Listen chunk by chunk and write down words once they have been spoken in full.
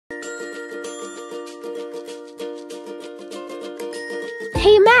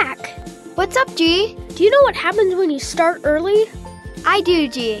Hey, Mac, What's up, G? do you know what happens when you start early? I do,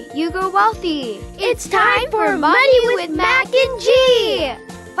 G. You go wealthy. It's time for Money with Mac and G.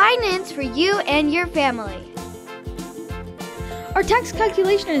 Finance for you and your family. Our tax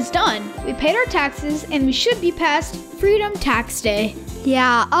calculation is done. We paid our taxes and we should be past Freedom Tax Day.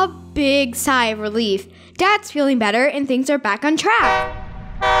 Yeah, a big sigh of relief. Dad's feeling better and things are back on track.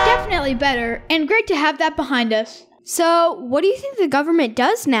 Definitely better, and great to have that behind us. So, what do you think the government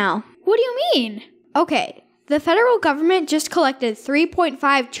does now? What do you mean? Okay, the federal government just collected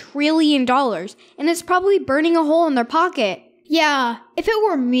 $3.5 trillion and is probably burning a hole in their pocket. Yeah, if it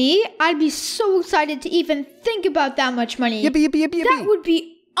were me, I'd be so excited to even think about that much money. Yippee, yippee, yippee, That yippee. would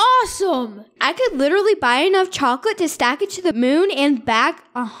be awesome! I could literally buy enough chocolate to stack it to the moon and back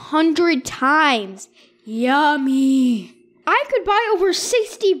 100 times. Yummy. I could buy over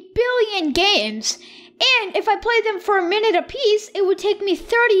 60 billion games. And if I played them for a minute apiece, it would take me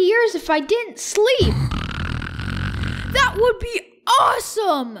 30 years if I didn't sleep. That would be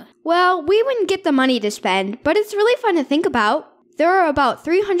awesome! Well, we wouldn't get the money to spend, but it's really fun to think about. There are about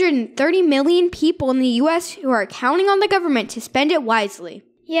 330 million people in the US who are counting on the government to spend it wisely.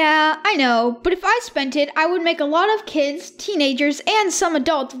 Yeah, I know, but if I spent it, I would make a lot of kids, teenagers, and some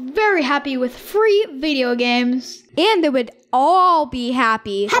adults very happy with free video games. And they would all be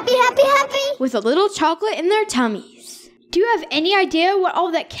happy. Happy! With a little chocolate in their tummies. Do you have any idea what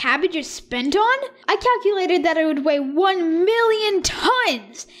all that cabbage is spent on? I calculated that it would weigh 1 million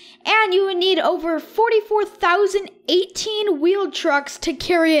tons, and you would need over 44,018 wheeled trucks to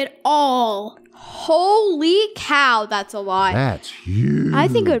carry it all. Holy cow, that's a lot. That's huge. I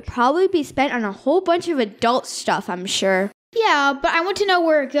think it would probably be spent on a whole bunch of adult stuff, I'm sure. Yeah, but I want to know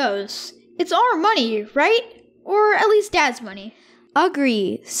where it goes. It's our money, right? Or at least Dad's money.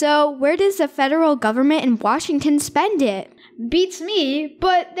 Agree. So, where does the federal government in Washington spend it? Beats me,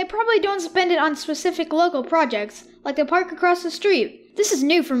 but they probably don't spend it on specific local projects, like the park across the street. This is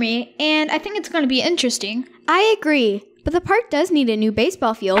new for me, and I think it's going to be interesting. I agree, but the park does need a new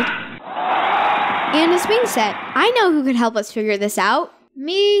baseball field. And a swing set. I know who could help us figure this out.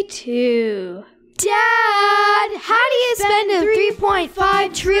 Me too. Dad, how do you spend a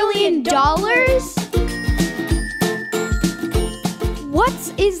 $3.5 trillion? What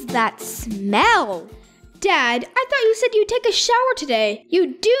is that smell? Dad, I thought you said you'd take a shower today.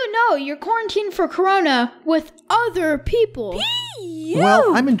 You do know you're quarantined for corona with other people.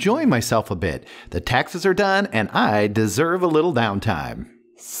 Well, I'm enjoying myself a bit. The taxes are done, and I deserve a little downtime.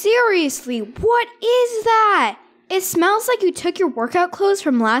 Seriously, what is that? It smells like you took your workout clothes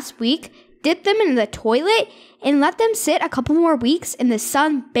from last week, dipped them in the toilet, and let them sit a couple more weeks in the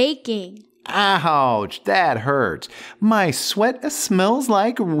sun baking. Ouch, that hurts. My sweat smells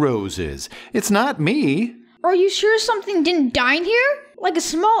like roses. It's not me. Are you sure something didn't die in here? Like a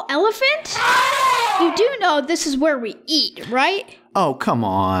small elephant? You do know this is where we eat, right? Oh, come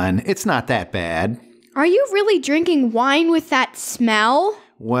on. It's not that bad. Are you really drinking wine with that smell?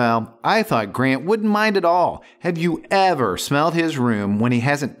 Well, I thought Grant wouldn't mind at all. Have you ever smelled his room when he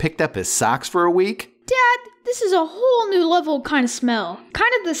hasn't picked up his socks for a week? Dad, this is a whole new level kind of smell.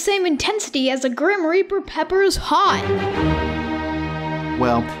 Kind of the same intensity as a Grim Reaper pepper's hot.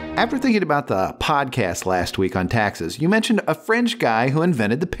 Well, after thinking about the podcast last week on taxes, you mentioned a French guy who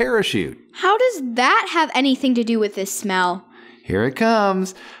invented the parachute. How does that have anything to do with this smell? Here it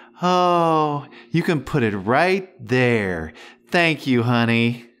comes. Oh, you can put it right there. Thank you,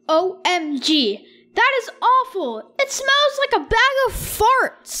 honey. OMG. That is awful. It smells like a bag of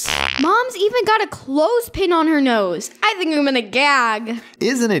farts. Mom's even got a clothespin on her nose. I think I'm gonna gag.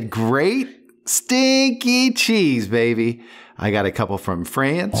 Isn't it great? Stinky cheese, baby. I got a couple from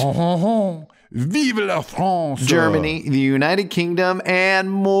France, Vive la France! Germany, the United Kingdom, and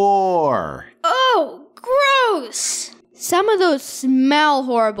more. Oh, gross. Some of those smell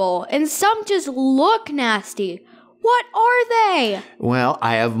horrible, and some just look nasty. What are they? Well,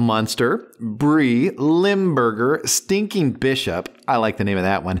 I have Munster, Brie, Limburger, Stinking Bishop, I like the name of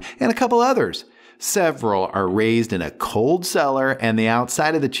that one, and a couple others. Several are raised in a cold cellar, and the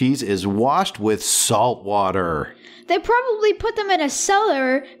outside of the cheese is washed with salt water. They probably put them in a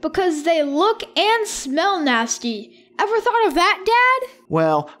cellar because they look and smell nasty. Ever thought of that, Dad?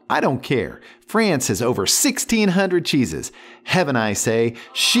 Well, I don't care. France has over 1,600 cheeses. Heaven, I say,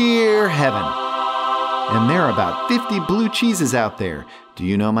 sheer heaven. And there are about 50 blue cheeses out there. Do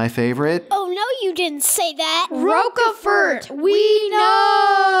you know my favorite? Oh, no, you didn't say that. Roquefort, we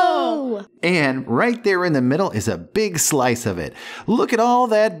know! And right there in the middle is a big slice of it. Look at all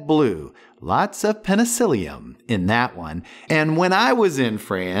that blue. Lots of penicillium in that one. And when I was in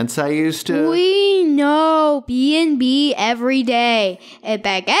France, I used to... We know B&B every day. A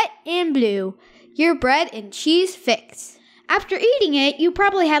baguette and blue. Your bread and cheese fix. After eating it, you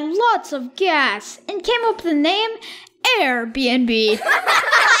probably had lots of gas and came up with the name Airbnb.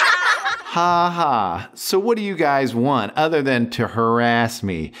 Ha ha. So what do you guys want other than to harass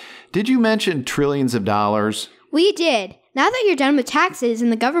me? Did you mention trillions of dollars? We did. Now that you're done with taxes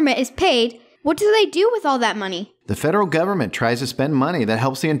and the government is paid, what do they do with all that money? The federal government tries to spend money that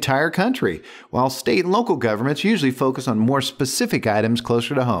helps the entire country, while state and local governments usually focus on more specific items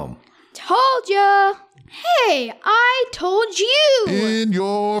closer to home. Told ya! Hey, I told you! In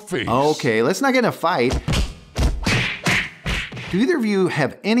your face. Okay, let's not get in a fight. Do either of you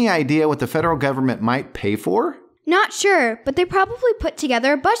have any idea what the federal government might pay for? Not sure, but they probably put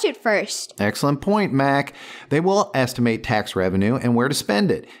together a budget first. Excellent point, Mac. They will estimate tax revenue and where to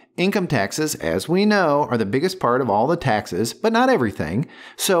spend it. Income taxes, as we know, are the biggest part of all the taxes, but not everything.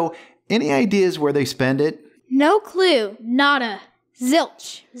 So, any ideas where they spend it? No clue. Nada.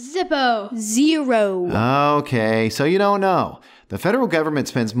 Zilch. Zippo. Zero. Okay, so you don't know. The federal government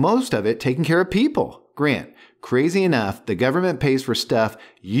spends most of it taking care of people. Grant, crazy enough, the government pays for stuff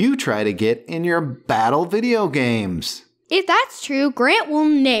you try to get in your battle video games. If that's true, Grant will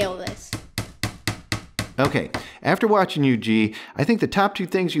nail this. Okay, after watching you, G, I think the top 2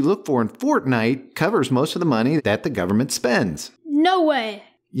 things you look for in Fortnite covers most of the money that the government spends. No way.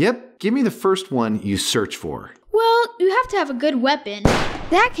 Yep, give me the first one you search for. Well, you have to have a good weapon.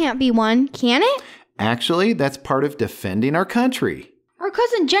 That can't be one, can it? Actually, that's part of defending our country. Our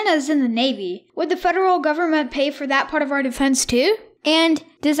cousin Jenna is in the Navy. Would the federal government pay for that part of our defense too? And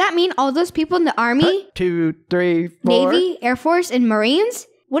does that mean all those people in the Army, 2, 3, 4. Navy, Air Force, and Marines?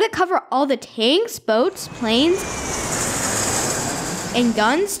 Would it cover all the tanks, boats, planes, and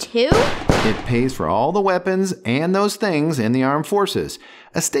guns too? It pays for all the weapons and those things in the armed forces.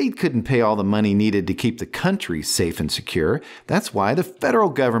 A state couldn't pay all the money needed to keep the country safe and secure. That's why the federal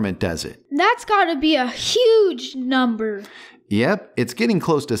government does it. That's gotta be a huge number. Yep, it's getting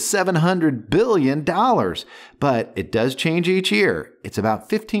close to $700 billion, but it does change each year. It's about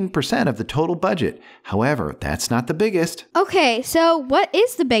 15% of the total budget. However, that's not the biggest. Okay, so what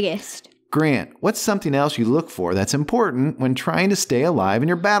is the biggest? Grant, what's something else you look for that's important when trying to stay alive in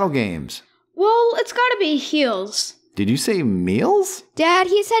your battle games? Well, it's gotta be heals. Did you say meals? Dad,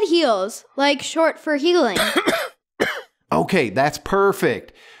 he said heals, like short for healing. Okay, that's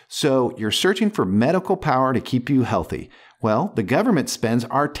perfect. So you're searching for medical power to keep you healthy. Well, the government spends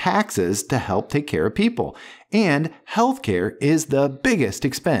our taxes to help take care of people, and healthcare is the biggest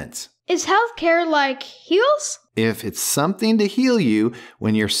expense. Is healthcare like heals? If it's something to heal you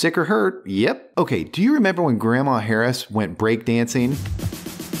when you're sick or hurt, yep. Okay, do you remember when Grandma Harris went breakdancing?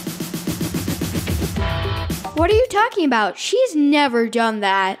 What are you talking about? She's never done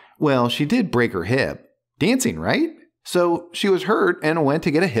that. Well, she did break her hip. Dancing, right? So she was hurt and went to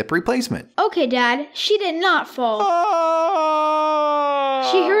get a hip replacement. Okay, Dad, she did not fall.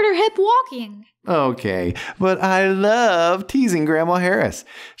 She hurt her hip walking. Okay, but I love teasing Grandma Harris.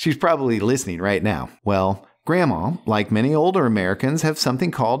 She's probably listening right now. Well, Grandma, like many older Americans, have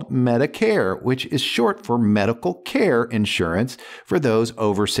something called Medicare, which is short for medical care insurance for those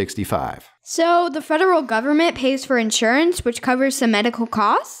over 65. So the federal government pays for insurance, which covers some medical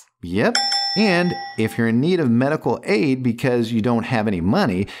costs? Yep. And if you're in need of medical aid because you don't have any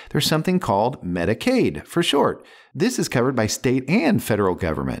money, there's something called Medicaid for short. This is covered by state and federal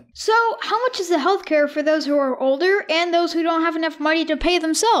government. So, how much is the healthcare for those who are older and those who don't have enough money to pay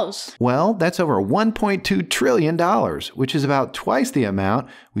themselves? Well, that's over $1.2 trillion, which is about twice the amount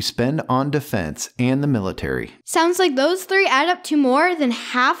we spend on defense and the military. Sounds like those 3 add up to more than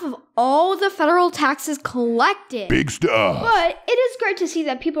half of all the federal taxes collected. Big stuff. But it is great to see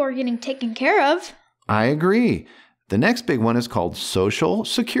that people are getting taken care of. I agree. The next big one is called Social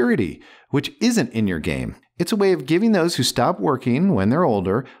Security, which isn't in your game. It's a way of giving those who stop working when they're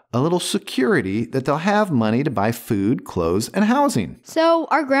older a little security that they'll have money to buy food, clothes, and housing. So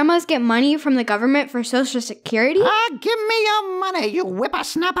our grandmas get money from the government for Social Security? Give me your money, you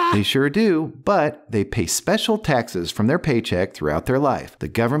whippersnapper. They sure do, but they pay special taxes from their paycheck throughout their life. The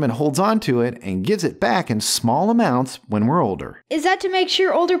government holds on to it and gives it back in small amounts when we're older. Is that to make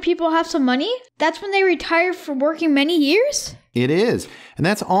sure older people have some money? That's when they retire from working many years? It is, and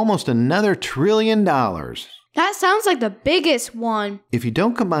that's almost another $1 trillion. That sounds like the biggest one. If you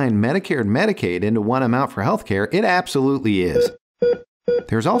don't combine Medicare and Medicaid into one amount for healthcare, it absolutely is.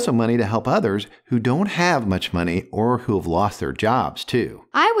 There's also money to help others who don't have much money or who have lost their jobs, too.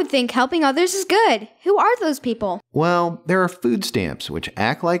 I would think helping others is good. Who are those people? Well, there are food stamps, which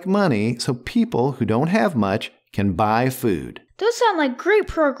act like money so people who don't have much can buy food. Those sound like great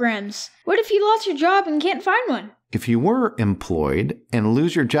programs. What if you lost your job and can't find one? If you were employed and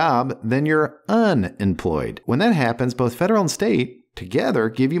lose your job, then you're unemployed. When that happens, both federal and state together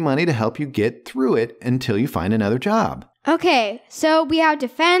give you money to help you get through it until you find another job. Okay, so we have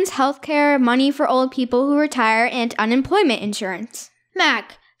defense, healthcare, money for old people who retire, and unemployment insurance.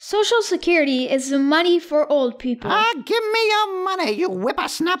 Mac, Social Security is the money for old people. Give me your money, you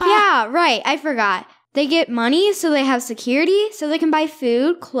whippersnapper. Yeah, right, I forgot. They get money so they have security, so they can buy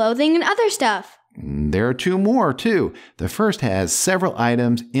food, clothing, and other stuff. There are two more, too. The first has several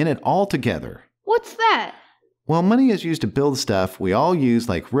items in it all together. What's that? Well, money is used to build stuff we all use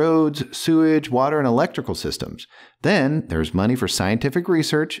like roads, sewage, water, and electrical systems. Then there's money for scientific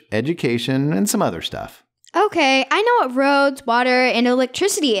research, education, and some other stuff. Okay, I know what roads, water, and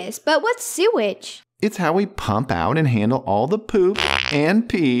electricity is, but what's sewage? It's how we pump out and handle all the poop and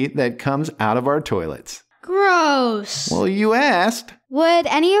pee that comes out of our toilets. Gross. Well, you asked. Would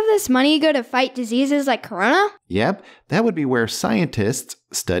any of this money go to fight diseases like corona? Yep, that would be where scientists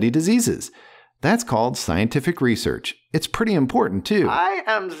study diseases. That's called scientific research. It's pretty important, too. I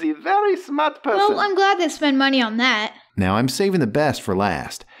am the very smart person. Well, I'm glad they spend money on that. Now, I'm saving the best for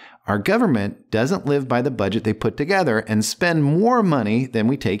last. Our government doesn't live by the budget they put together and spend more money than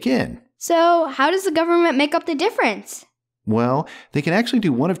we take in. So, how does the government make up the difference? Well, they can actually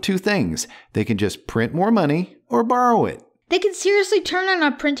do one of two things. They can just print more money or borrow it. They can seriously turn on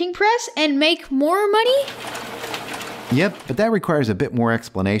a printing press and make more money? Yep, but that requires a bit more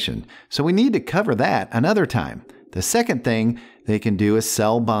explanation, so we need to cover that another time. The second thing they can do is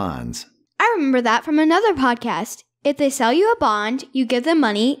sell bonds. I remember that from another podcast. If they sell you a bond, you give them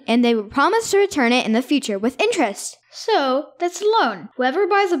money, and they will promise to return it in the future with interest. So, that's a loan. Whoever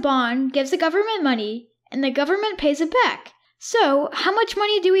buys a bond gives the government money, and the government pays it back. So, how much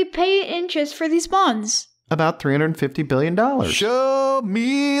money do we pay interest for these bonds? About $350 billion. Show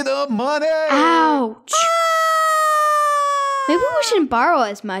me the money. Ouch! Maybe we shouldn't borrow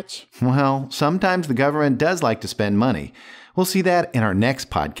as much. Well, sometimes the government does like to spend money. We'll see that in our next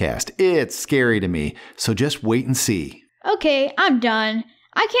podcast. It's scary to me, so just wait and see. Okay, I'm done.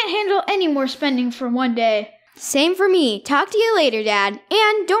 I can't handle any more spending for one day. Same for me. Talk to you later, Dad.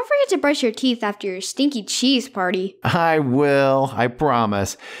 And don't forget to brush your teeth after your stinky cheese party. I will, I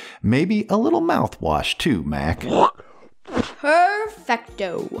promise. Maybe a little mouthwash too, Mac.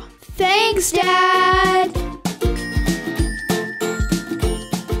 Perfecto. Thanks, Dad!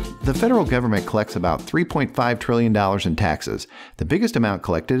 The federal government collects about $3.5 trillion in taxes. The biggest amount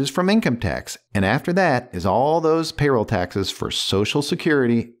collected is from income tax, and after that is all those payroll taxes for Social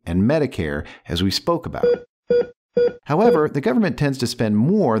Security and Medicare, as we spoke about. However, the government tends to spend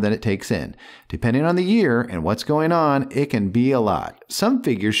more than it takes in. Depending on the year and what's going on, it can be a lot. Some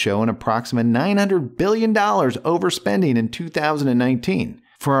figures show an approximate $900 billion overspending in 2019.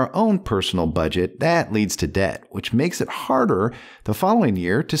 For our own personal budget, that leads to debt, which makes it harder the following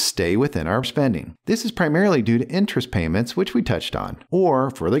year to stay within our spending. This is primarily due to interest payments, which we touched on,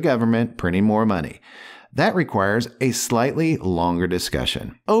 or for the government printing more money. That requires a slightly longer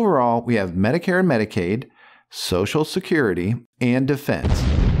discussion. Overall, we have Medicare and Medicaid, Social Security, and defense.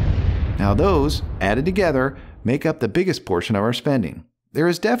 Now those, added together, make up the biggest portion of our spending. There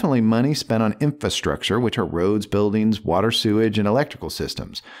is definitely money spent on infrastructure, which are roads, buildings, water, sewage, and electrical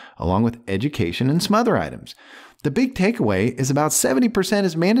systems, along with education and some other items. The big takeaway is about 70%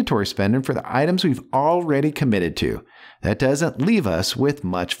 is mandatory spending for the items we've already committed to. That doesn't leave us with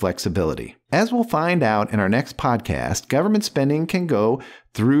much flexibility. As we'll find out in our next podcast, government spending can go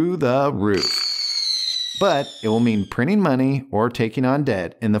through the roof. But it will mean printing money or taking on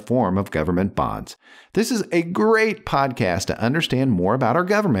debt in the form of government bonds. This is a great podcast to understand more about our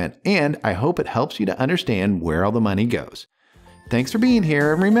government, and I hope it helps you to understand where all the money goes. Thanks for being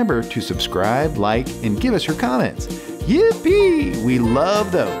here, and remember to subscribe, like, and give us your comments. Yippee! We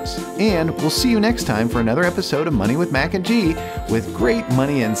love those. And we'll see you next time for another episode of Money with Mac and G with great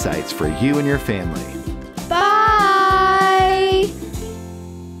money insights for you and your family.